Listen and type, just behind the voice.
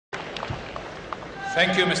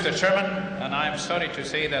Thank you, Mr. Chairman, and I am sorry to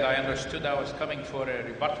say that I understood I was coming for a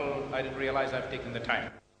rebuttal. I didn't realize I've taken the time.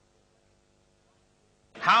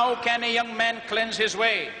 How can a young man cleanse his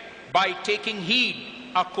way? By taking heed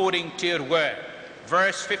according to your word.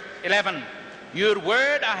 Verse 11, your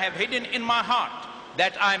word I have hidden in my heart,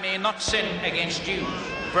 that I may not sin against you.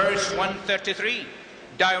 Verse 133,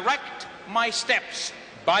 direct my steps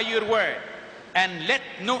by your word, and let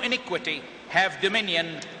no iniquity have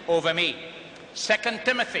dominion over me. 2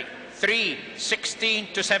 Timothy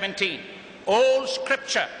 3:16 to 17. All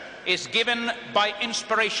scripture is given by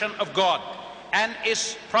inspiration of God and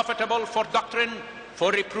is profitable for doctrine,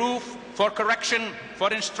 for reproof, for correction,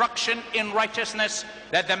 for instruction in righteousness,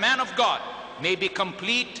 that the man of God may be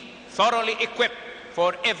complete, thoroughly equipped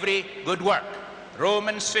for every good work.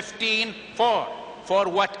 Romans 15:4. For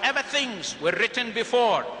whatever things were written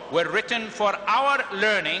before were written for our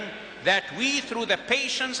learning, that we through the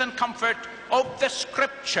patience and comfort of the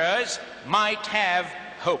scriptures might have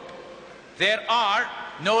hope. There are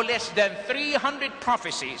no less than 300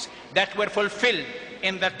 prophecies that were fulfilled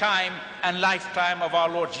in the time and lifetime of our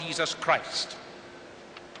Lord Jesus Christ.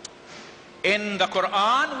 In the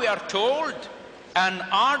Quran we are told, and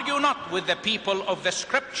argue not with the people of the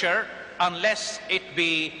scripture unless it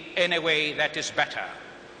be in a way that is better.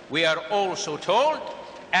 We are also told,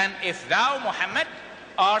 and if thou, Muhammad,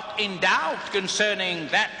 art in doubt concerning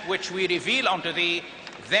that which we reveal unto thee,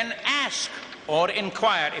 then ask or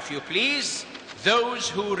inquire, if you please, those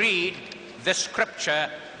who read the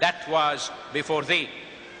scripture that was before thee.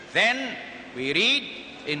 Then we read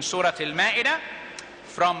in Surah Al-Ma'idah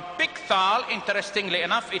from Piqthal, interestingly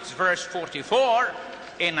enough, it's verse 44.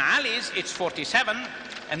 In Ali's, it's 47.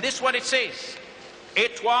 And this is what it says.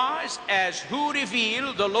 It was as who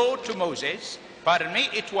revealed the law to Moses. Pardon me,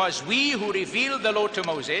 it was we who revealed the law to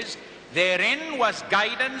Moses. Therein was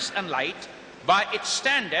guidance and light. By its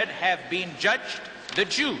standard have been judged the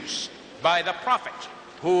Jews by the prophet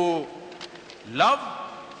who loved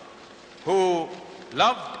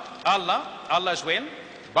Allah, Allah's will,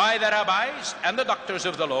 by the rabbis and the doctors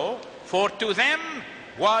of the law, for to them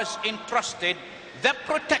was entrusted the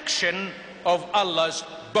protection of Allah's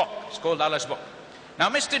book. It's called Allah's book. Now,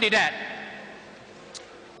 Mr. Deedat,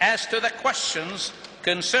 as to the questions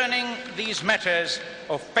concerning these matters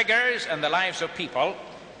of figures and the lives of people,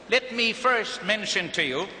 let me first mention to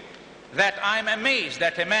you that I'm amazed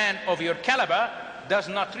that a man of your caliber does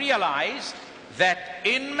not realize that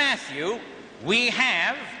in Matthew we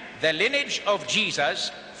have the lineage of Jesus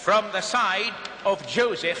from the side of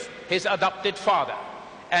Joseph, his adopted father.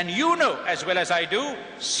 And you know as well as I do,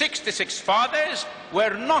 66 fathers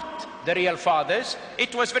were not the real fathers.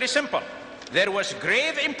 It was very simple. There was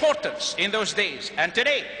grave importance in those days and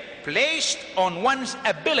today placed on one's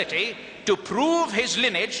ability to prove his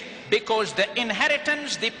lineage, because the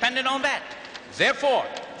inheritance depended on that. Therefore,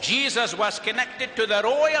 Jesus was connected to the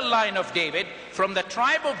royal line of David from the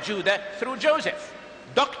tribe of Judah through Joseph.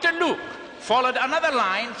 Dr. Luke followed another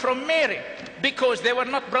line from Mary, because they were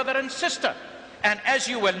not brother and sister. And as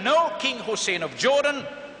you well know, King Hussein of Jordan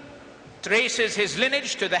traces his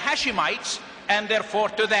lineage to the Hashemites, and therefore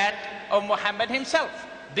to that of Muhammad himself,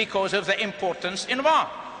 because of the importance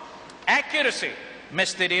involved. Accuracy,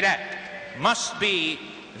 Mr. Deedat, must be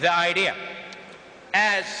the idea.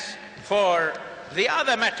 As for the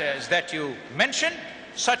other matters that you mentioned,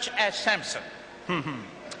 such as Samson,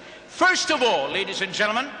 first of all, ladies and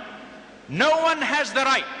gentlemen, no one has the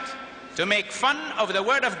right to make fun of the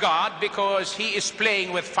word of God because he is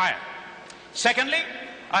playing with fire. Secondly,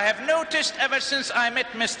 I have noticed ever since I met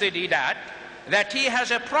Mr. Deedat that he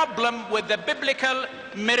has a problem with the biblical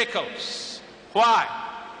miracles. Why?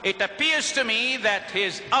 It appears to me that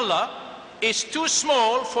his Allah is too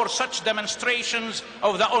small for such demonstrations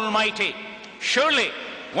of the Almighty. Surely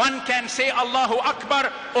one can say Allahu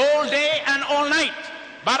Akbar all day and all night,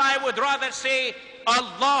 but I would rather say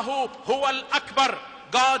Allahu Huwal Akbar.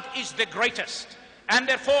 God is the greatest, and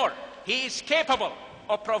therefore he is capable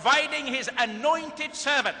of providing his anointed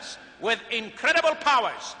servants with incredible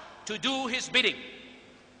powers to do his bidding.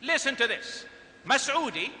 Listen to this.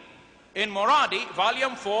 Mas'udi in Muradi,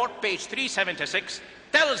 volume 4, page 376,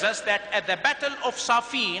 tells us that at the battle of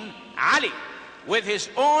Safin, Ali, with his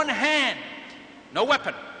own hand, no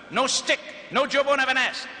weapon, no stick, no jawbone of an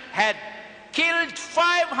ass, had killed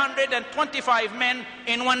 525 men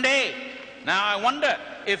in one day. Now I wonder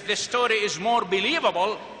if this story is more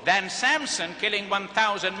believable than Samson killing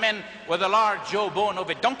 1,000 men with a large jawbone of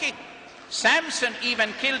a donkey. Samson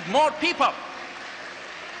even killed more people.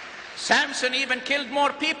 Samson even killed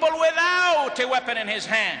more people without a weapon in his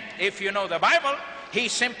hand. If you know the Bible, He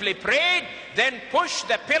simply prayed, then pushed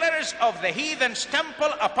the pillars of the heathen's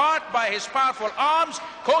temple apart by his powerful arms,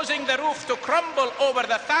 causing the roof to crumble over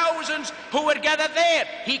the thousands who were gathered there.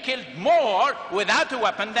 He killed more without a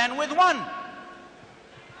weapon than with one.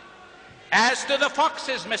 As to the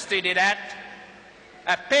foxes, Mr. Deedat,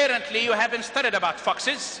 apparently you haven't studied about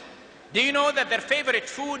foxes. Do you know that their favorite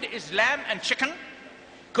food is lamb and chicken?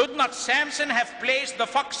 Could not Samson have placed the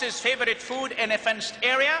fox's favorite food in a fenced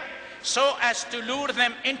area so as to lure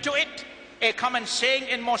them into it? A common saying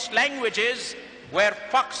in most languages, where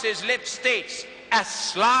foxes live, states, as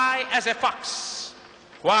sly as a fox.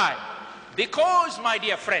 Why? Because, my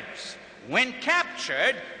dear friends, when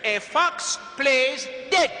captured, a fox plays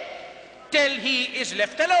dead till he is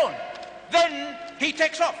left alone. Then he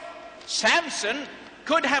takes off. Samson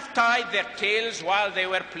could have tied their tails while they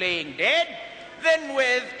were playing dead, then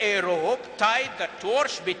with a rope tied the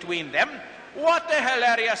torch between them. What a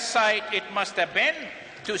hilarious sight it must have been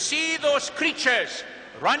to see those creatures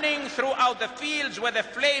running throughout the fields with a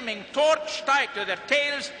flaming torch tied to their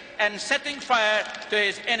tails and setting fire to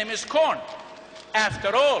his enemy's corn.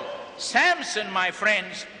 After all, Samson, my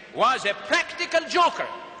friends, was a practical joker,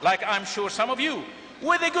 like I'm sure some of you,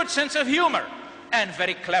 with a good sense of humor and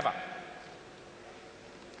very clever.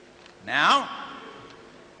 Now,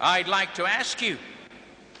 I'd like to ask you,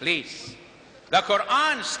 please, the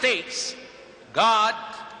Quran states God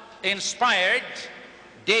inspired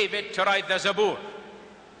David to write the Zabur.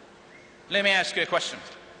 Let me ask you a question.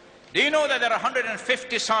 Do you know that there are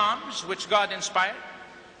 150 Psalms which God inspired?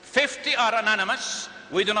 50 are anonymous.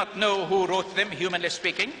 We do not know who wrote them, humanly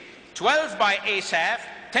speaking. 12 by Asaph,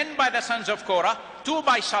 10 by the sons of Korah, 2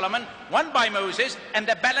 by Solomon, 1 by Moses, and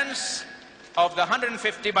the balance of the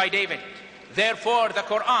 150 by David. Therefore, the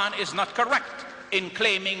Quran is not correct in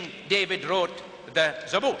claiming David wrote the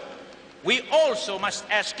Zabur. We also must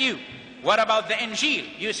ask you, what about the Injil?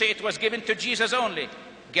 You say it was given to Jesus only.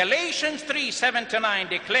 Galatians 3:7-9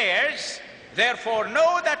 declares, therefore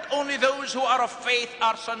know that only those who are of faith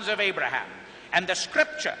are sons of Abraham. And the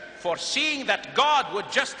scripture, foreseeing that God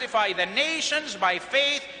would justify the nations by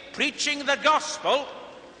faith, preaching the gospel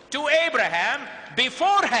to Abraham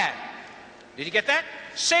beforehand. Did you get that?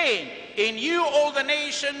 Saying, in you all the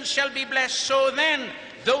nations shall be blessed. So then,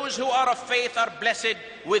 those who are of faith are blessed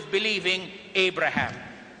with believing Abraham.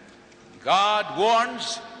 God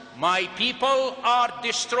warns, my people are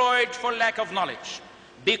destroyed for lack of knowledge.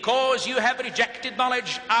 Because you have rejected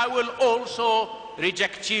knowledge, I will also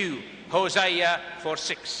reject you. Hosea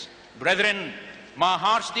 4:6. Brethren, my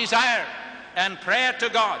heart's desire and prayer to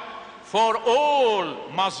God for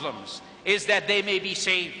all Muslims is that they may be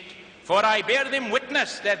saved. For I bear them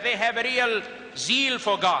witness that they have a real zeal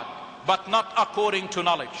for God, but not according to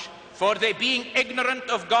knowledge. For they, being ignorant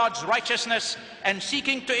of God's righteousness and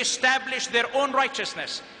seeking to establish their own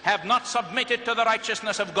righteousness, have not submitted to the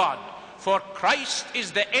righteousness of God. For Christ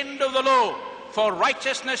is the end of the law, for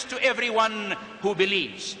righteousness to everyone who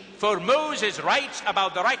believes. For Moses writes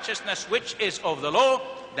about the righteousness which is of the law,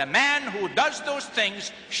 the man who does those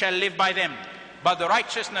things shall live by them. But the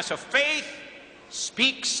righteousness of faith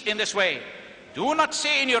speaks in this way. Do not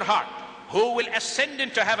say in your heart, who will ascend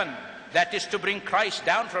into heaven? That is to bring Christ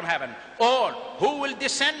down from heaven. Or who will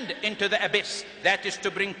descend into the abyss? That is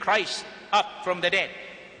to bring Christ up from the dead.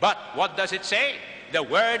 But what does it say? The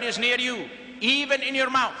word is near you, even in your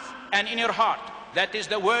mouth and in your heart. That is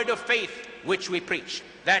the word of faith which we preach.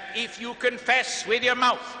 That if you confess with your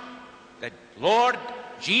mouth that Lord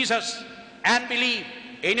Jesus and believe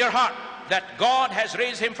in your heart that God has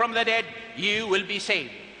raised him from the dead, you will be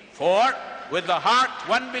saved. For with the heart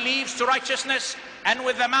one believes to righteousness, and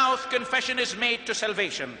with the mouth confession is made to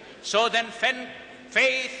salvation. So then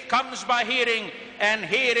faith comes by hearing, and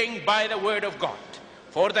hearing by the word of God.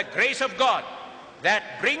 For the grace of God that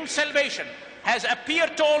brings salvation has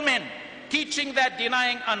appeared to all men, teaching that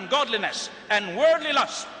denying ungodliness and worldly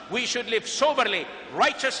lust, we should live soberly,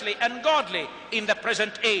 righteously, and godly in the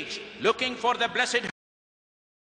present age, looking for the blessed